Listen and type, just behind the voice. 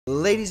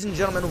Ladies and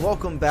gentlemen,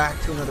 welcome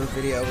back to another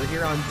video. We're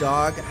here on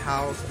Dog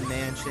House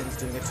Mansions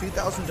doing a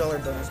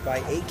 $2,000 bonus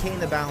buy, 8K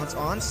in the balance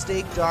on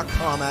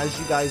stake.com. As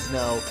you guys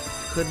know,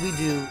 could we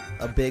do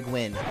a big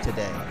win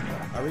today?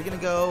 Are we going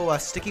to go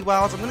Sticky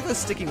Wilds? I'm going to go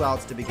Sticky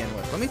Wilds to begin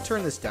with. Let me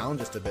turn this down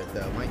just a bit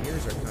though. My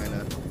ears are kind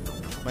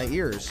of... My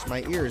ears,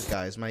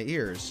 guys, my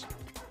ears.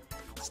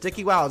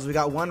 Sticky Wilds, we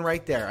got one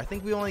right there. I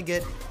think we only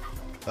get...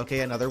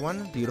 Okay, another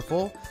one.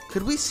 Beautiful.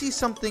 Could we see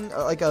something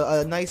like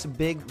a nice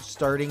big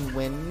starting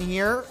win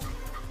here?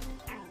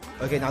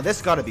 Okay, now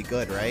this got to be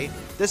good, right?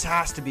 This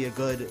has to be a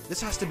good... This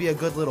has to be a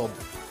good little...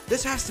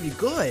 This has to be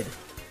good.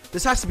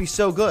 This has to be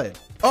so good.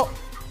 Oh!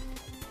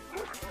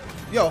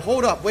 Yo,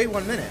 hold up. Wait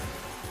 1 minute.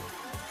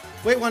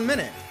 Wait 1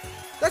 minute.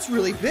 That's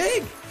really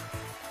big.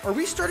 Are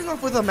we starting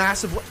off with a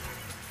massive...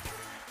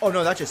 Oh,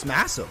 no, that's just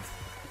massive.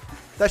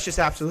 That's just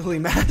absolutely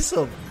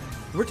massive.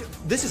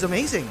 This is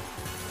amazing.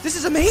 This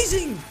is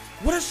amazing!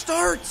 What a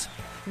start!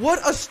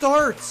 What a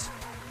start!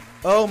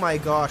 Oh my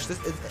gosh,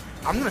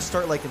 I'm gonna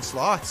start liking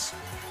slots.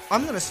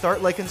 I'm gonna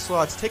start liking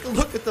slots. Take a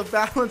look at the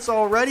balance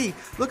already.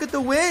 Look at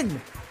the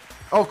win.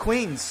 Oh,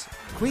 queens.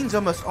 Queens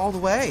almost all the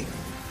way.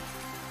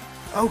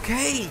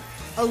 Okay,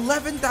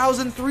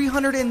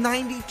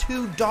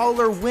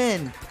 $11,392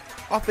 win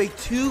off a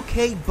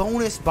 2K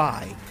bonus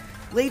buy.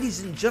 Ladies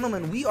and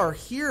gentlemen, we are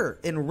here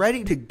and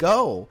ready to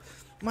go.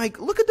 Mike,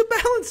 look at the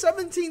balance,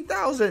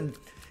 17,000.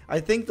 I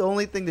think the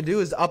only thing to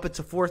do is up it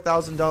to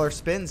 $4,000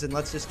 spins, and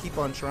let's just keep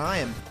on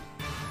trying.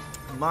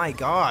 My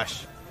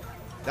gosh,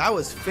 that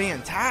was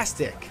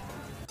fantastic.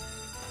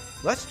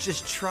 Let's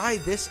just try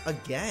this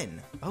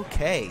again.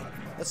 Okay,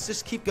 let's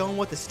just keep going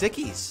with the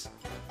stickies.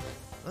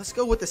 Let's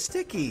go with the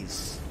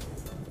stickies.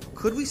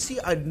 Could we see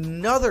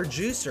another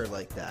juicer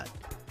like that?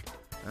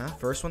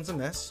 First one's a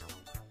miss.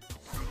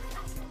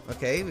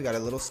 Okay, we got a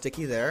little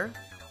sticky there.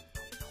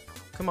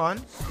 Come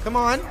on. Come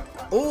on.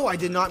 Oh, I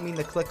did not mean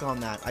to click on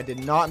that. I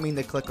did not mean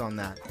to click on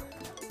that.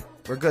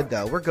 We're good,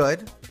 though. We're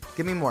good.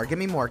 Give me more. Give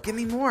me more. Give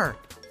me more.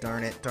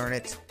 Darn it. Darn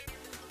it.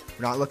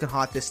 We're not looking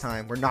hot this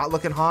time. We're not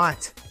looking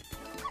hot.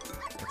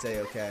 Let's say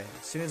okay.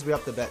 As soon as we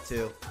up the bet,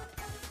 too.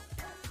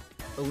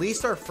 At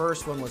least our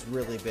first one was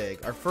really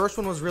big. Our first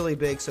one was really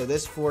big, so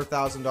this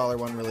 $4,000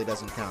 one really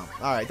doesn't count.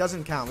 All right,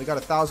 doesn't count. We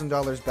got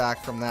 $1,000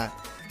 back from that.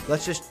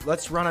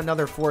 Let's run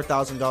another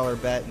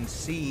 $4,000 bet and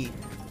see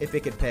if it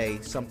could pay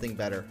something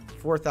better.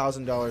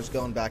 $4,000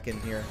 going back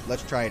in here.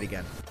 Let's try it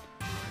again.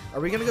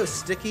 Are we gonna go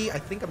sticky? I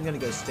think I'm gonna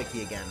go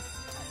sticky again.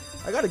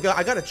 I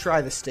gotta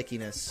try the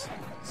stickiness.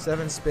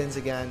 7 spins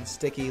again.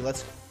 Sticky.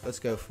 Let's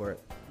go for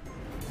it.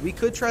 We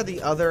could try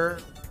the other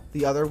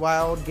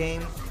wild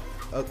game.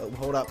 Oh,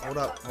 hold up.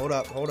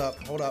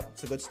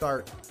 It's a good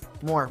start.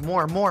 More.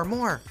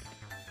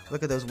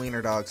 Look at those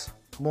wiener dogs.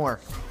 More.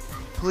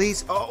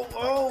 Please.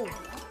 Oh,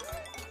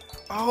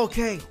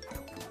 okay.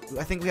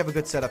 I think we have a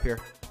good setup here.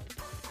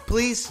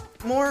 Please,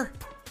 more.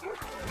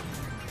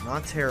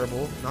 Not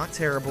terrible. Not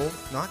terrible.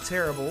 Not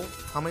terrible.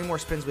 How many more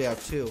spins we have?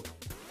 2.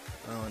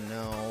 Oh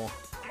no.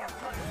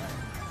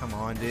 Come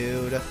on,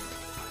 dude.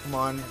 Come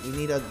on. We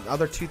need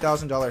another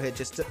 $2,000 hit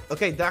just to...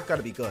 Okay, that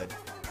gotta be good.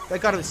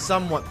 That gotta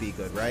somewhat be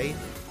good, right?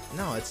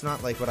 No, it's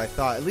not like what I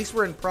thought. At least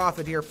we're in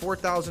profit here.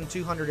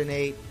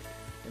 4,208.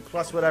 And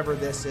plus whatever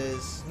this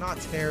is. Not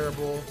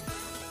terrible.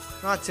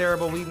 Not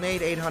terrible. We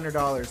made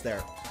 $800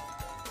 there.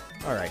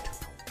 Alright.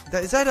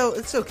 It's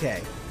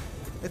okay.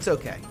 It's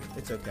okay.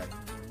 It's okay.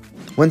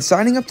 When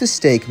signing up to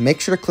stake, make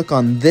sure to click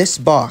on this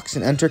box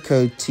and enter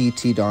code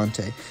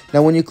ttdante.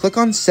 Now when you click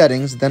on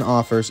settings, then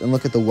offers, and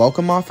look at the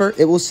welcome offer,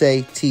 it will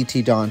say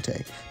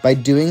ttdante. By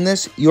doing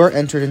this, you are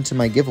entered into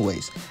my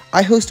giveaways.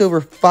 I host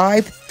over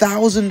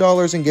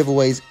 $5,000 in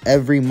giveaways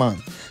every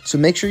month. So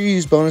make sure you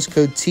use bonus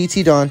code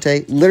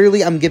ttdante.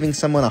 Literally, I'm giving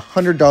someone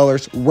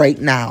 $100 right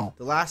now.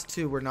 The last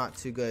 2 were not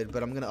too good,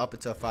 but I'm going to up it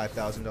to a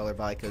 $5,000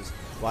 buy because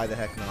why the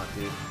heck not,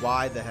 dude?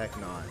 Why the heck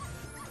not?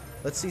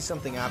 Let's see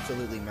something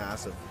absolutely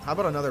massive. How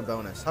about another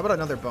bonus? How about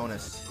another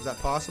bonus? Is that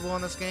possible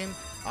on this game?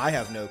 I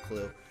have no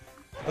clue.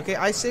 Okay,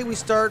 I say we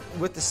start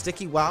with the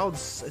Sticky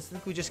Wilds. I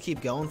think we just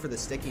keep going for the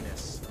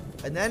stickiness.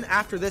 And then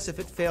after this, if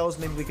it fails,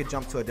 maybe we could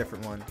jump to a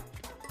different one.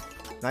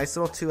 Nice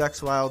little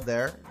 2x Wild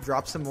there.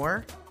 Drop some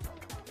more.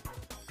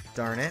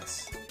 Darn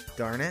it.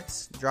 Darn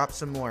it. Drop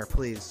some more,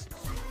 please.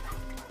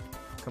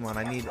 Come on,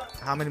 I need...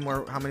 How many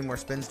more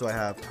spins do I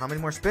have? How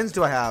many more spins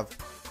do I have?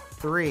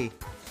 3.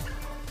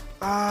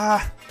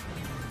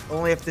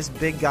 Only if this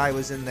big guy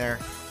was in there.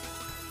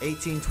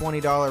 $18,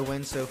 $20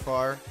 win so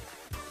far.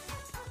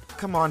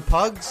 Come on,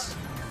 pugs.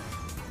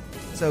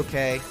 It's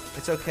okay.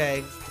 It's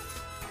okay.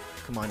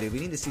 Come on, dude. We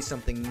need to see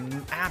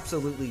something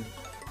absolutely...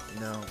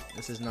 No,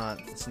 this is not.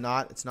 It's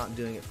not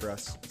doing it for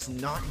us. It's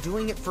not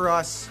doing it for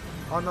us.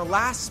 On the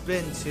last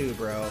spin, too,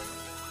 bro.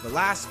 The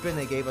last spin,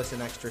 they gave us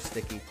an extra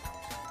sticky.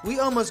 We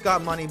almost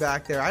got money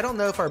back there. I don't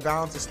know if our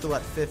balance is still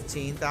at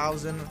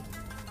 15,000.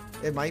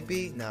 It might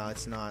be. No,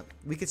 it's not.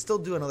 We could still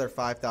do another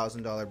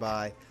 $5,000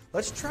 buy.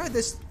 Let's try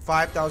this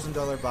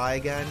 $5,000 buy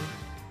again.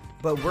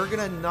 But we're going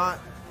to not...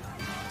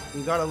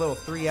 We got a little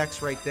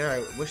 3x right there.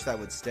 I wish that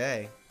would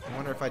stay. I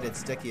wonder if I did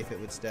sticky if it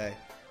would stay.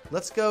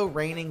 Let's go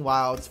Raining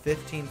Wilds,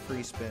 15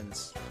 free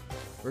spins.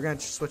 We're going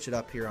to switch it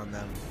up here on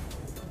them.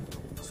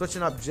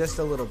 Switching up just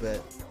a little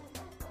bit.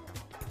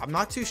 I'm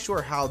not too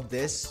sure how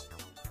this,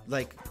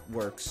 like,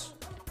 works.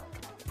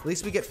 At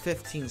least we get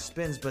 15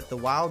 spins, but the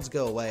wilds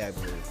go away, I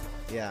believe.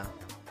 Yeah.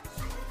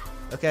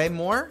 Okay,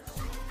 more?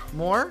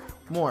 More?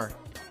 More.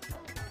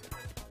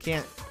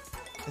 Can't.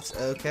 It's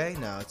okay?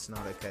 No, it's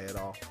not okay at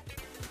all.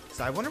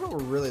 So I wonder what we're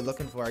really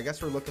looking for. I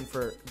guess we're looking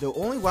for... The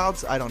only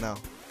wilds... I don't know.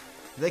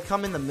 Do they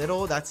come in the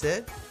middle? That's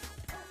it?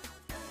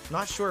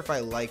 Not sure if I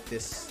like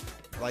this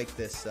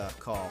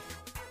call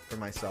for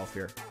myself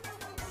here.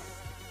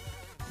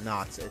 No,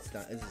 it's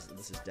not.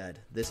 This is dead.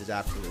 This is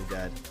absolutely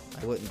dead.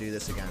 I wouldn't do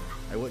this again.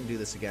 I wouldn't do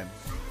this again.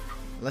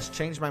 Let's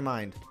change my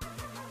mind.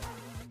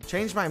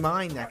 Change my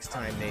mind next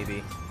time,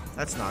 maybe.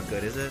 That's not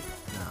good, is it?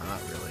 No,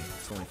 not really.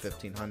 It's only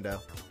 15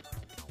 hundo.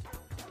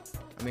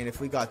 I mean,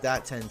 if we got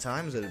that 10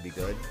 times, it would be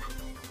good.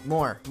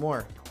 More.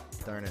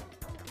 Darn it.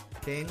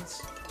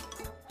 Kings.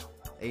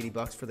 80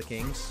 bucks for the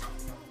kings.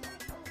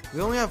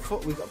 We only have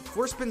we got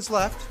 4 spins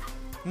left.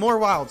 More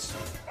wilds.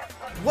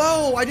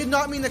 Whoa! I did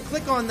not mean to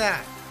click on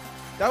that.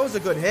 That was a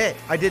good hit.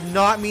 I did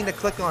not mean to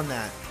click on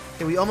that.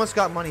 Okay, we almost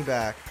got money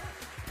back.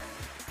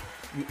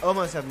 We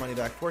almost have money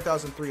back.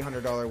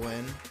 $4,300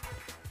 win.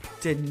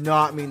 Did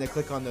not mean to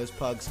click on those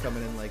pugs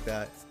coming in like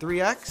that.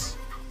 3x?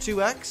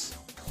 2x?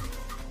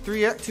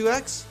 3x?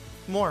 2x?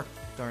 More.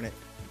 Darn it.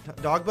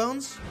 Dog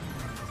bones?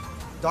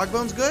 Dog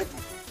bones good?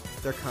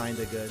 They're kind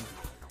of good.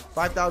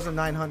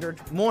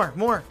 5,900.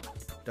 More.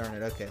 Darn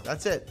it. Okay,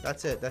 that's it.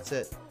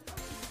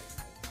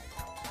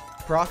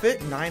 Profit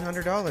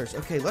 $900.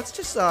 Okay, let's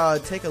just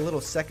take a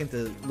little second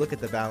to look at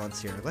the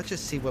balance here. Let's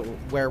just see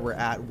where we're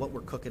at, what we're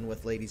cooking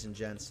with, ladies and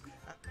gents.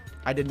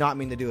 I did not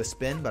mean to do a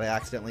spin, but I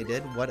accidentally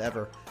did.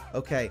 Whatever.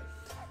 Okay,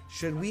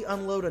 should we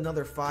unload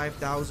another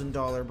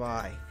 $5,000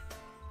 buy,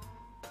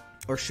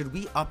 or should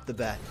we up the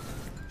bet?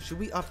 Should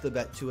we up the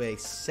bet to a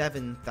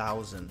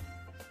 7,000?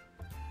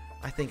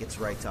 I think it's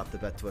right to up the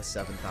bet to a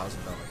 $7,000 buy.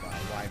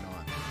 Why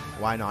not?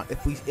 Why not?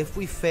 If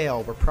we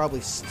fail, we're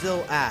probably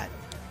still at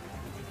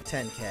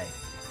 10K.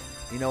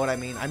 You know what I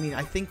mean?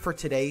 I think for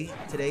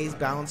today's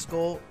balance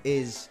goal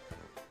is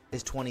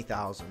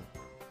 20,000.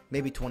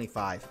 Maybe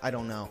 25. I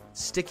don't know.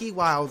 Sticky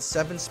Wild,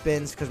 7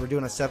 spins because we're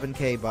doing a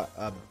 7K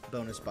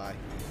bonus buy.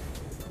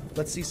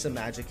 Let's see some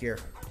magic here.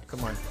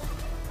 Come on.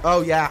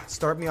 Oh, yeah.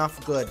 Start me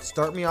off good.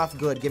 Start me off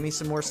good. Give me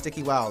some more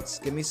Sticky Wilds.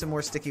 Give me some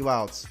more Sticky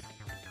Wilds.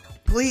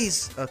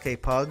 Please. Okay,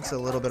 pugs. A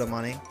little bit of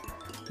money.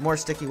 More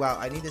Sticky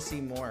Wild. I need to see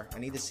more. I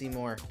need to see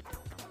more.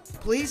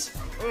 Please.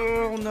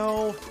 Oh,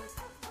 no.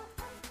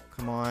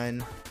 Come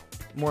on.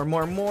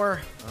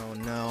 More. Oh,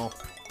 no.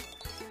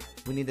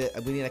 We need a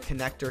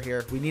connector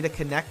here. We need a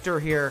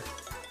connector here.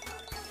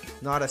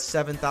 Not a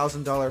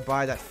 $7,000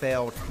 buy that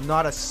failed.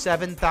 Not a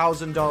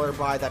 $7,000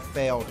 buy that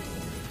failed.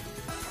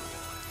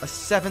 A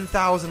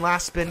 7,000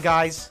 last spin,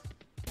 guys.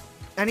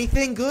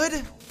 Anything good?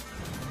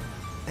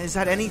 Is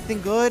that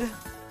anything good?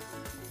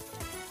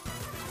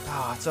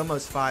 Ah, it's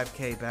almost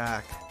 5K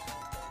back.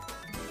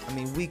 I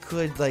mean, we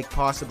could like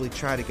possibly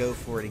try to go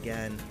for it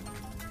again.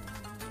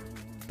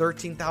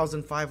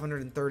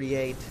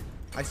 13,538.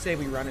 I say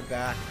we run it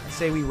back. I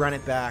say we run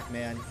it back,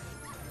 man.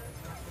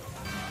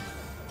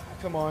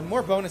 Come on,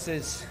 more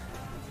bonuses.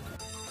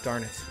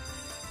 Darn it.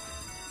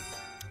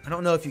 I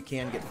don't know if you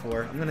can get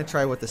 4. I'm going to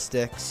try with the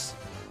sticks.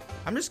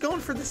 I'm just going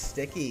for the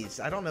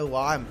stickies. I don't know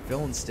why I'm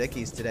feeling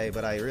stickies today,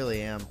 but I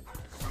really am.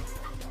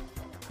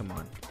 Come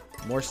on.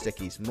 More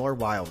stickies. More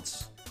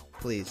wilds.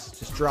 Please.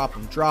 Just drop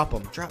them. Drop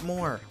them. Drop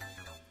more.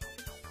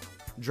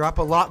 Drop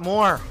a lot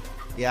more.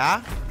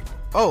 Yeah?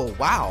 Oh,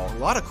 wow. A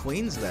lot of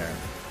queens there.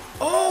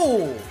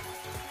 Oh!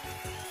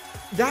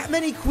 That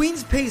many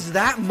queens pays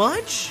that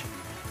much?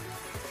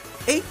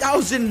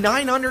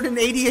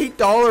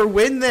 $8,988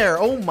 win there.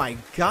 Oh my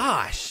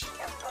gosh.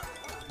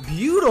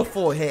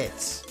 Beautiful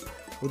hits.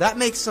 Well, that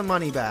makes some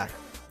money back.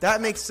 That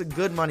makes some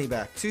good money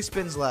back. 2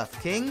 spins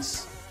left.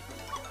 Kings?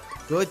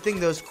 Good thing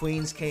those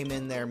queens came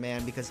in there,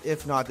 man, because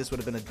if not, this would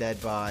have been a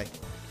dead buy.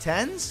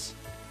 10s?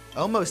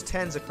 Almost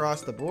 10s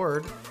across the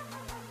board.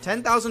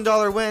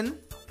 $10,000 win.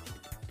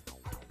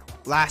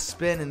 Last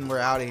spin and we're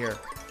out of here.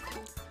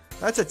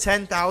 That's a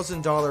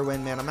 $10,000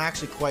 win, man. I'm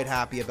actually quite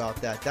happy about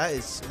that. That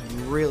is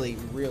really,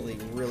 really,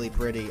 really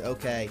pretty.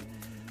 Okay.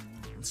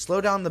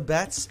 Slow down the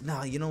bets.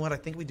 No, you know what? I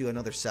think we do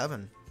another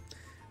 7.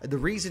 The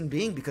reason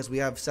being because we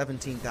have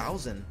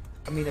 17,000.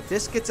 I mean, if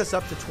this gets us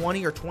up to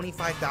 20 or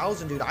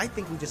 25,000, dude, I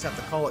think we just have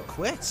to call it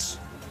quits.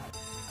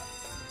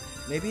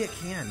 Maybe it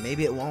can.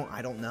 Maybe it won't.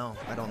 I don't know.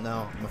 I don't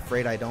know. I'm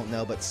afraid I don't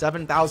know. But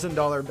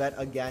 $7,000 bet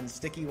again.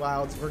 Sticky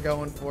Wilds. We're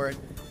going for it.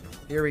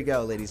 Here we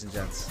go, ladies and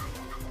gents.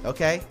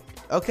 Okay.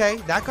 Okay.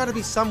 That got to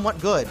be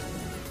somewhat good.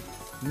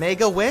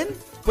 Mega win?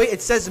 Wait,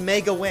 it says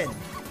mega win.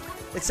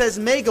 It says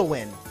mega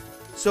win.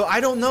 So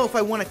I don't know if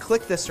I want to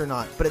click this or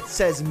not. But it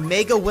says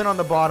mega win on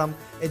the bottom.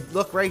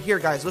 Look right here,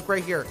 guys. Look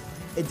right here.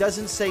 It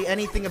doesn't say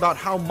anything about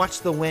how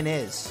much the win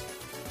is.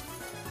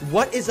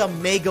 What is a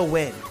mega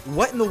win?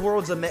 What in the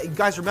world's a mega...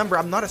 Guys, remember,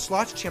 I'm not a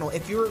slots channel.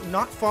 If you're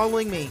not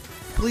following me,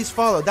 please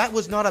follow. That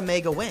was not a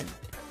mega win.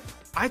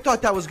 I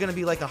thought that was going to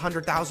be like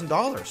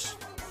 $100,000.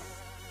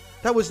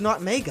 That was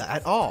not mega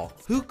at all.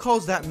 Who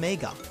calls that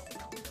mega?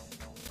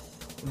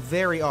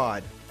 Very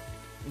odd.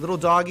 Little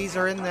doggies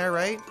are in there,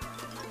 right?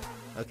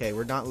 Okay,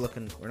 we're not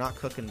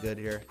cooking good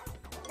here.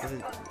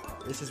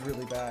 This is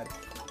really bad.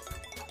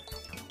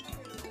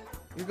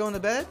 You're going to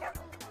bed?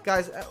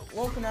 Guys,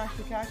 welcome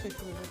Ashley Cashley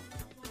to the...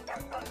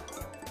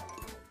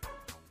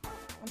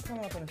 I'm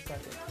coming up in a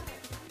second.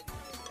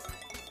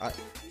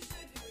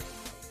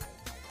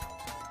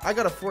 I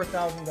got a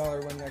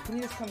 $4,000 win there. Can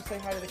you just come say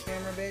hi to the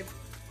camera, babe?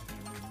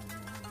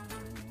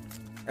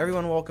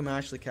 Everyone welcome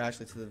Ashley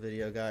Cashley to the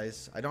video,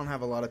 guys. I don't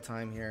have a lot of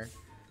time here.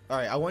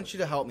 Alright, I want you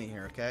to help me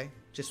here, okay?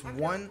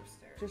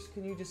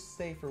 Can you just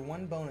stay for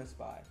one bonus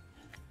buy?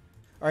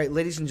 Alright,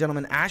 ladies and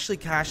gentlemen, Ashley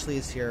Cashley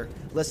is here.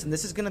 Listen,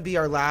 this is going to be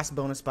our last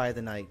bonus buy of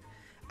the night.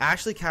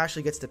 Ashley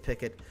Cashley gets to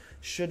pick it.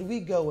 Should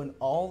we go an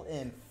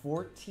all-in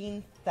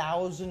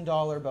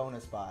 $14,000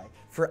 bonus buy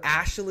for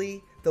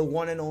Ashley, the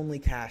one and only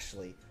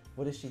Cashley?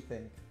 What does she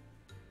think?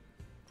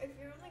 If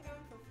you're only going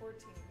for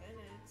 14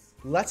 minutes.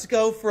 Let's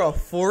go for a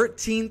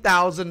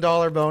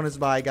 $14,000 bonus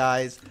buy,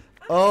 guys.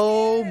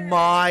 Oh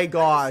my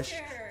gosh.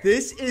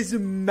 This is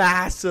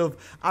massive.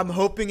 I'm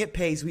hoping it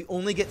pays. We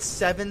only get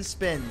 7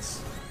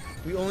 spins.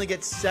 We only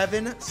get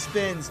 7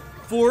 spins.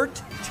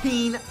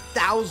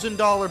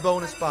 $14,000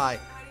 bonus buy.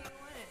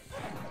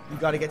 You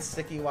got to get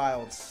Sticky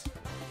Wilds.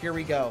 Here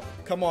we go.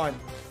 Come on.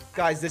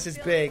 Guys, this is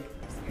big.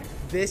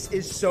 This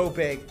is so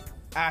big.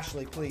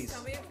 Ashley, please.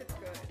 Tell me if it's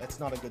good. That's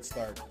not a good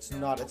start. It's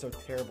not. It's a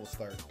terrible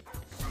start.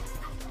 How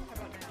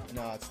about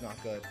now? No, it's not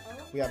good. Oh,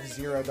 We have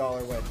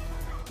 $0 win.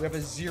 We have a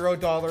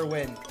 $0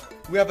 win.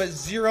 We have a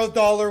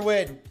 $0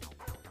 win.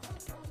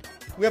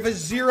 We have a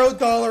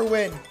 $0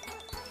 win.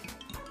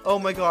 Oh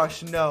my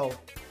gosh, no.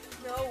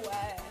 No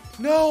way.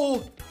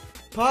 No!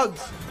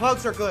 Pugs.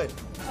 Pugs are good.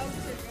 Pugs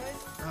are good.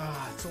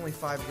 Ah, it's only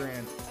 $5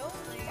 grand. Only.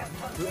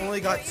 We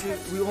only got 2.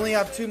 We only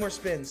have 2 more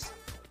spins.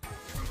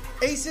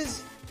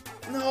 Aces.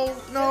 No,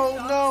 no,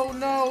 no,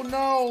 no,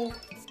 no.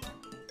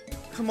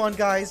 Come on,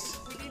 guys.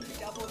 We need to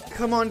double that.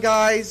 Come on,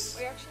 guys.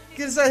 We actually need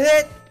Get us a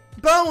hit.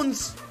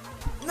 Bones.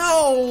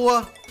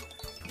 No.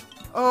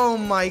 Oh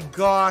my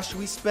gosh.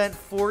 We spent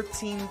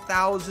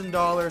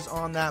 $14,000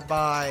 on that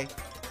buy,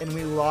 and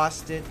we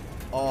lost it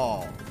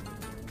all.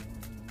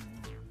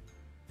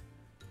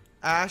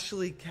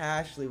 Ashley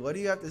Cashley, what do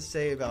you have to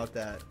say about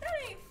that? That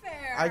ain't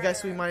fair. I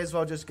guess we might as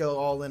well just go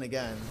all in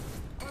again.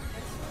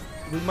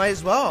 We might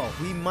as well.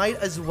 We might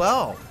as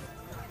well.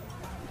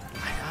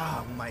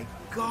 Oh my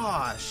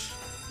gosh.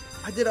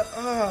 I did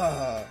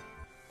a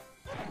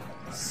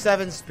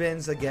 7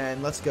 spins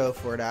again. Let's go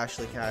for it,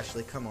 Ashley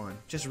Cashley. Come on.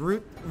 Just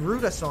root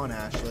us on,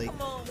 Ashley.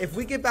 If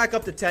we get back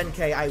up to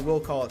 10K, I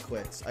will call it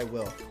quits. I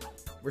will.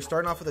 We're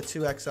starting off with a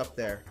 2x up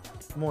there.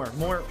 More.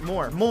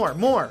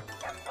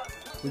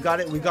 We got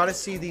it. We got to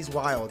see these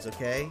wilds,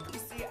 okay? You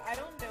see, I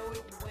don't know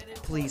when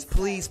it's Please,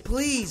 please,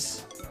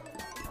 please.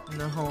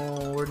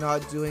 No, we're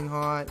not doing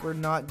hot. We're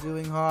not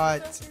doing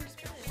hot.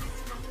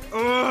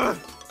 Ugh.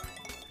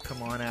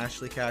 Come on,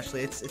 Ashley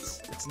Cashley.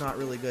 It's not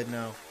really good,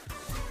 no.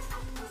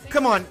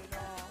 Come on.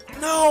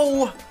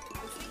 No.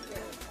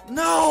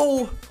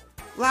 No.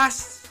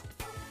 Last.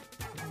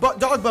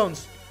 Dog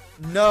bones.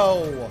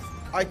 No.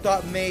 I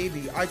thought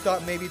maybe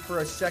for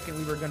a second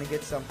we were going to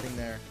get something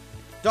there.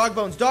 Dog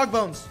bones. Dog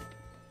bones.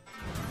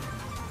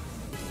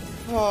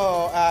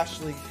 Oh,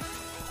 Ashley.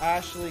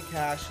 Ashley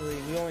Cashley.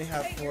 We only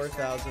have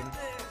 4,000.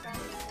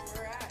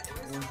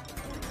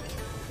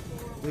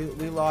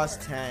 We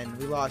lost 10.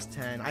 We lost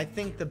 10. I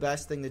think the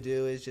best thing to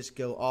do is just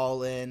go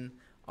all in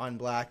on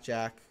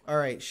blackjack. All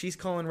right, she's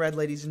calling red,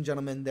 ladies and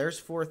gentlemen. There's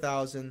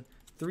 4,000,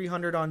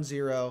 300 on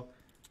 0,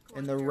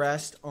 and the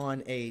rest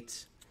on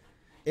 8.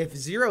 If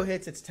 0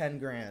 hits, it's 10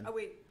 grand. Oh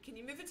wait, can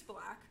you move it to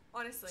black?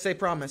 Honestly. Say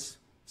promise.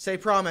 Say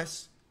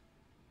promise.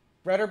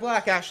 Red or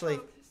black,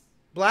 Ashley?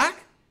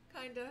 Black?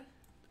 Kinda.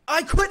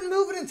 I couldn't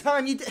move it in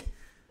time. You did.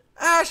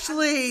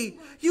 Ashley,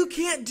 you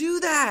can't do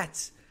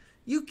that.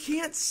 You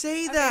can't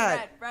say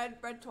that.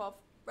 Red 12.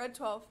 Red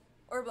 12.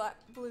 Or black,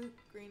 blue,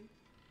 green.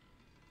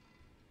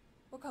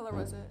 What color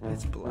was it?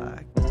 It's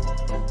black.